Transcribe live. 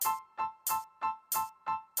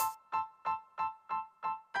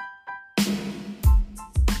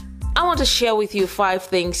want to share with you 5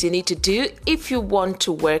 things you need to do if you want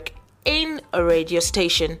to work in a radio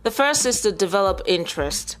station. The first is to develop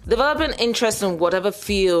interest. Developing interest in whatever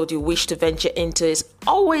field you wish to venture into is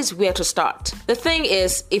always where to start. The thing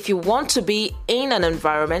is, if you want to be in an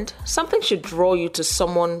environment, something should draw you to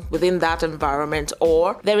someone within that environment,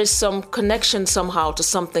 or there is some connection somehow to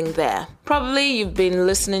something there. Probably you've been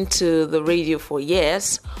listening to the radio for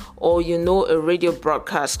years, or you know a radio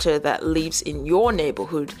broadcaster that lives in your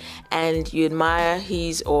neighborhood and you admire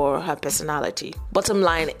his or her personality. Bottom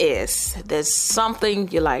line is, there's something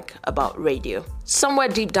you like about radio. Somewhere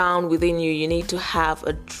deep down within you, you need to have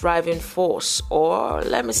a driving force, or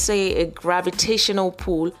let me say a gravitational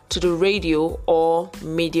pull to the radio or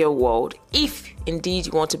media world, if indeed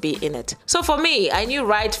you want to be in it. So for me, I knew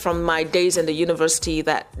right from my days in the university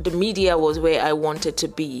that the media was where I wanted to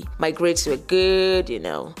be. My grades were good,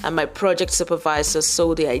 and my project supervisor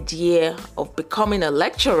sold the idea of becoming a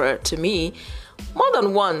lecturer to me more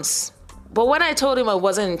than once. But when I told him I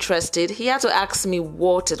wasn't interested, he had to ask me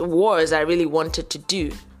what it was I really wanted to do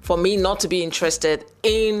for me not to be interested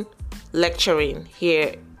in lecturing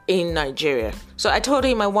here in Nigeria. So I told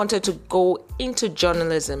him I wanted to go into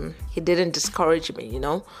journalism. He didn't discourage me,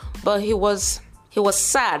 but he was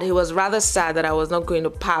sad. He was rather sad that I was not going to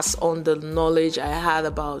pass on the knowledge I had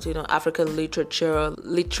about, African literature,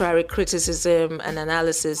 literary criticism and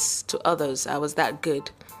analysis to others. I was that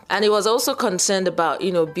good. And he was also concerned about,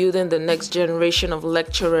 building the next generation of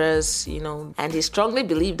lecturers, and he strongly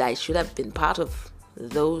believed I should have been part of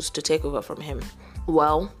those to take over from him.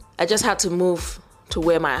 Well, I just had to move to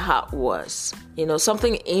where my heart was.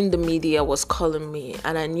 Something in the media was calling me,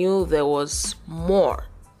 and I knew there was more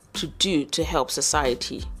to do to help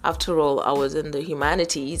society. After all, I was in the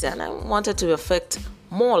humanities and I wanted to affect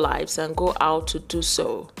more lives and go out to do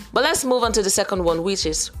so. But let's move on to the second one, which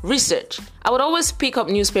is research. I would always pick up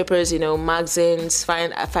newspapers, magazines,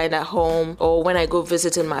 find at home, or when I go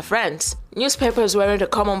visiting my friends. Newspapers weren't a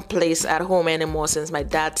commonplace at home anymore since my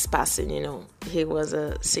dad's passing. He was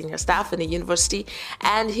a senior staff in the university,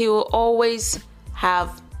 and he will always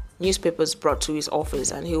have newspapers brought to his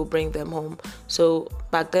office and he will bring them home. So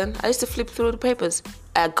back then, I used to flip through the papers.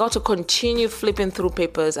 I got to continue flipping through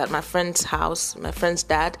papers at my friend's house. My friend's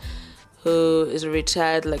dad, who is a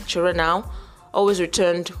retired lecturer now, always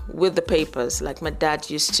returned with the papers like my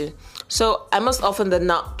dad used to. So I most often than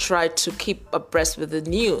not tried to keep abreast with the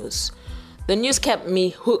news. The news kept me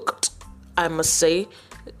hooked, I must say.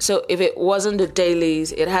 So if it wasn't the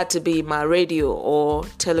dailies, it had to be my radio or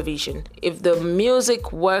television. If the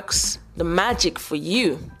music works the magic for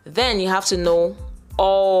you, then you have to know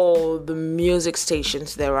all the music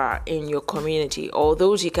stations there are in your community, or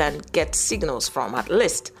those you can get signals from at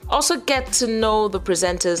least. Also get to know the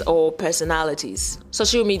presenters or personalities.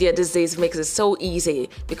 Social media these days makes it so easy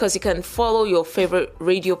because you can follow your favorite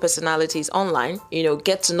radio personalities online,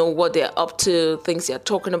 get to know what they're up to, things they're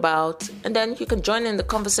talking about, and then you can join in the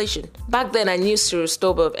conversation. Back then I knew Cyril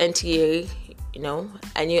Stober of NTA.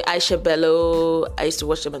 I knew Aisha Bello. I used to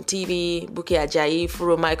watch them on TV, Buki Ajayi,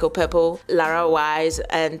 Furo Michael Peppo, Lara Wise,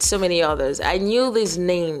 and so many others. I knew these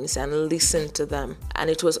names and listened to them. And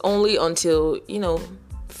it was only until,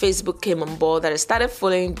 Facebook came on board that I started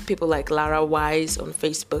following people like Lara Wise on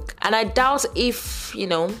Facebook. And I doubt if,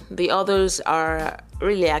 the others are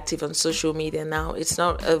really active on social media now. It's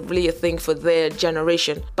not really a thing for their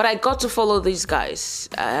generation. But I got to follow these guys.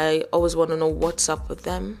 I always want to know what's up with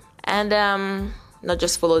them. And not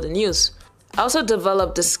just follow the news. I also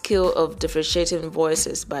developed the skill of differentiating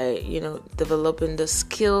voices by, developing the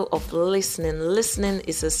skill of listening. Listening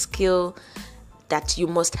is a skill that you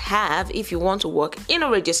must have if you want to work in a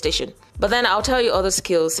radio station. But then I'll tell you other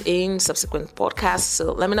skills in subsequent podcasts,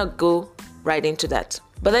 so let me not go right into that.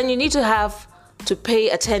 But then you need to have to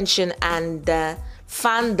pay attention and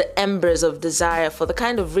fan the embers of desire for the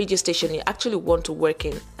kind of radio station you actually want to work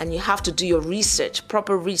in. And you have to do your research,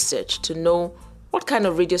 proper research, to know what kind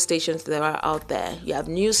of radio stations there are out there. You have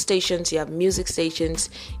news stations, you have music stations,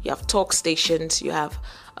 you have talk stations, you have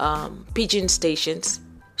pidgin stations.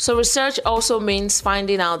 So research also means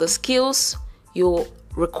finding out the skills you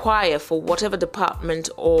require for whatever department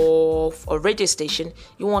of a radio station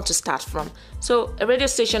you want to start from. So a radio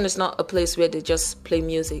station is not a place where they just play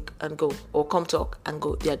music and go, or come talk and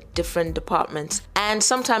go. There are different departments, and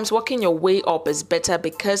sometimes working your way up is better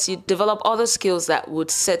because you develop other skills that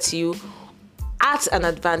would set you at an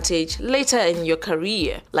advantage later in your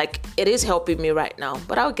career, like it is helping me right now,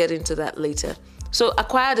 but I'll get into that later. So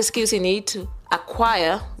acquire the skills you need to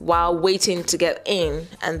acquire while waiting to get in,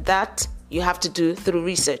 and that you have to do through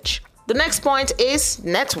research. The next point is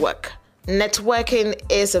network. Networking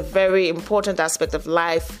is a very important aspect of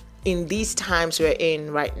life in these times we're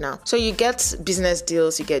in right now. So you get business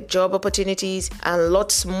deals, you get job opportunities, and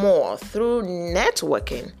lots more through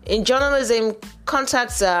networking. In journalism,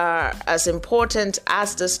 contacts are as important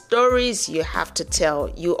as the stories you have to tell.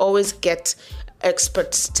 You always get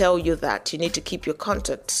experts tell you that you need to keep your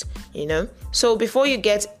contacts, So before you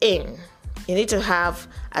get in, you need to have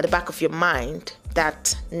at the back of your mind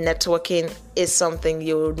that networking is something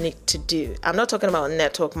you need to do. I'm not talking about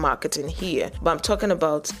network marketing here, but I'm talking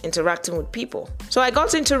about interacting with people. So I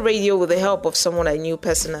got into radio with the help of someone I knew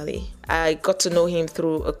personally. I got to know him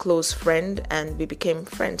through a close friend and we became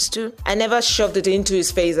friends too. I never shoved it into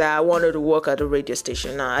his face that I wanted to work at a radio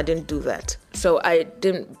station. No, I didn't do that. So I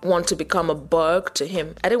didn't want to become a bug to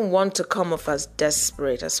him. I didn't want to come off as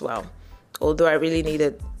desperate as well, although I really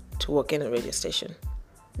needed to work in a radio station.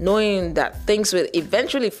 Knowing that things will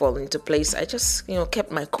eventually fall into place, I just,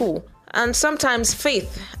 kept my cool. And sometimes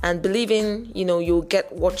faith and believing, you'll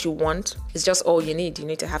get what you want is just all you need. You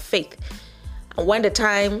need to have faith. And when the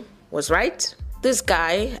time was right, this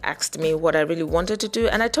guy asked me what I really wanted to do.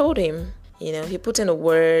 And I told him, he put in a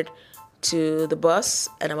word to the boss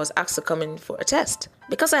and I was asked to come in for a test.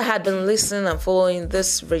 Because I had been listening and following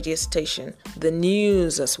this radio station, the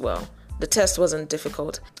news as well, the test wasn't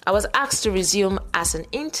difficult. I was asked to resume as an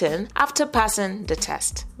intern after passing the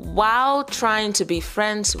test. While trying to be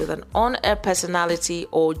friends with an on-air personality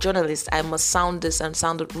or journalist, I must sound this and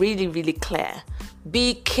sound it really, really clear.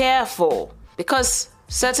 Be careful, because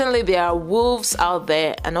certainly there are wolves out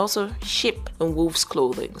there and also sheep in wolves'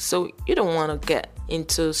 clothing. So you don't want to get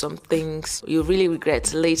into some things you really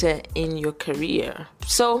regret later in your career.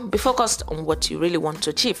 So be focused on what you really want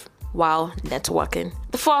to achieve while networking.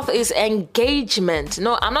 The fourth is engagement.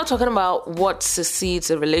 No, I'm not talking about what succeeds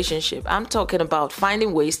a relationship. I'm talking about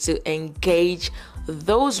finding ways to engage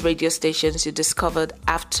those radio stations you discovered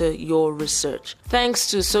after your research. Thanks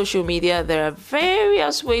to social media, there are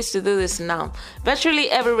various ways to do this now. Virtually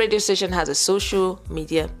every radio station has a social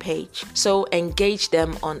media page. So engage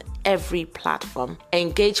them on every platform.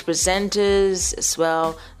 Engage presenters as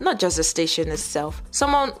well, not just the station itself.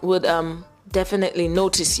 Someone would definitely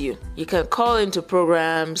notice you. You can call into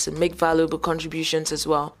programs and make valuable contributions as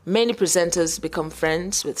well. Many presenters become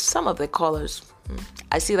friends with some of their callers.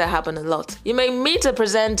 I see that happen a lot. You may meet a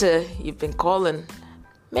presenter you've been calling,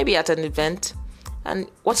 maybe at an event, and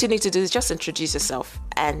what you need to do is just introduce yourself,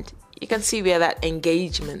 and you can see where that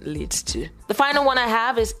engagement leads to. The final one I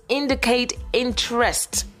have is indicate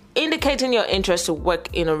interest. Indicating your interest to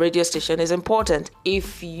work in a radio station is important.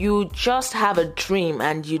 If you just have a dream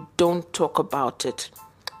and you don't talk about it,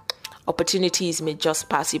 opportunities may just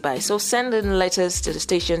pass you by. So send in letters to the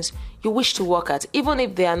stations you wish to work at, even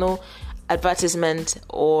if there are no advertisement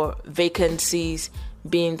or vacancies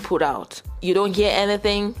being put out. You don't hear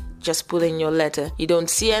anything, just put in your letter. You don't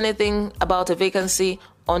see anything about a vacancy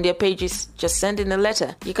on their pages, just send in a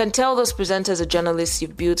letter. You can tell those presenters or journalists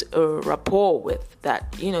you've built a rapport with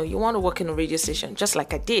that, you want to work in a radio station, just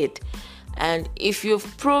like I did. And if you've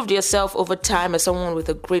proved yourself over time as someone with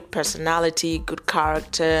a great personality, good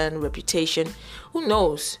character and reputation, who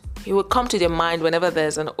knows? You will come to their mind whenever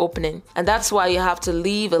there's an opening. And that's why you have to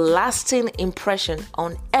leave a lasting impression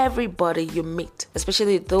on everybody you meet,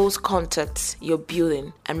 especially those contacts you're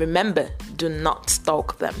building. And remember, do not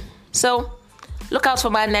stalk them. So, look out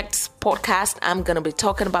for my next podcast. I'm going to be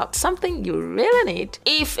talking about something you really need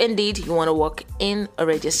if indeed you want to work in a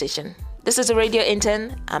radio station. This is a radio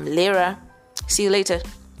intern. I'm Lyra. See you later.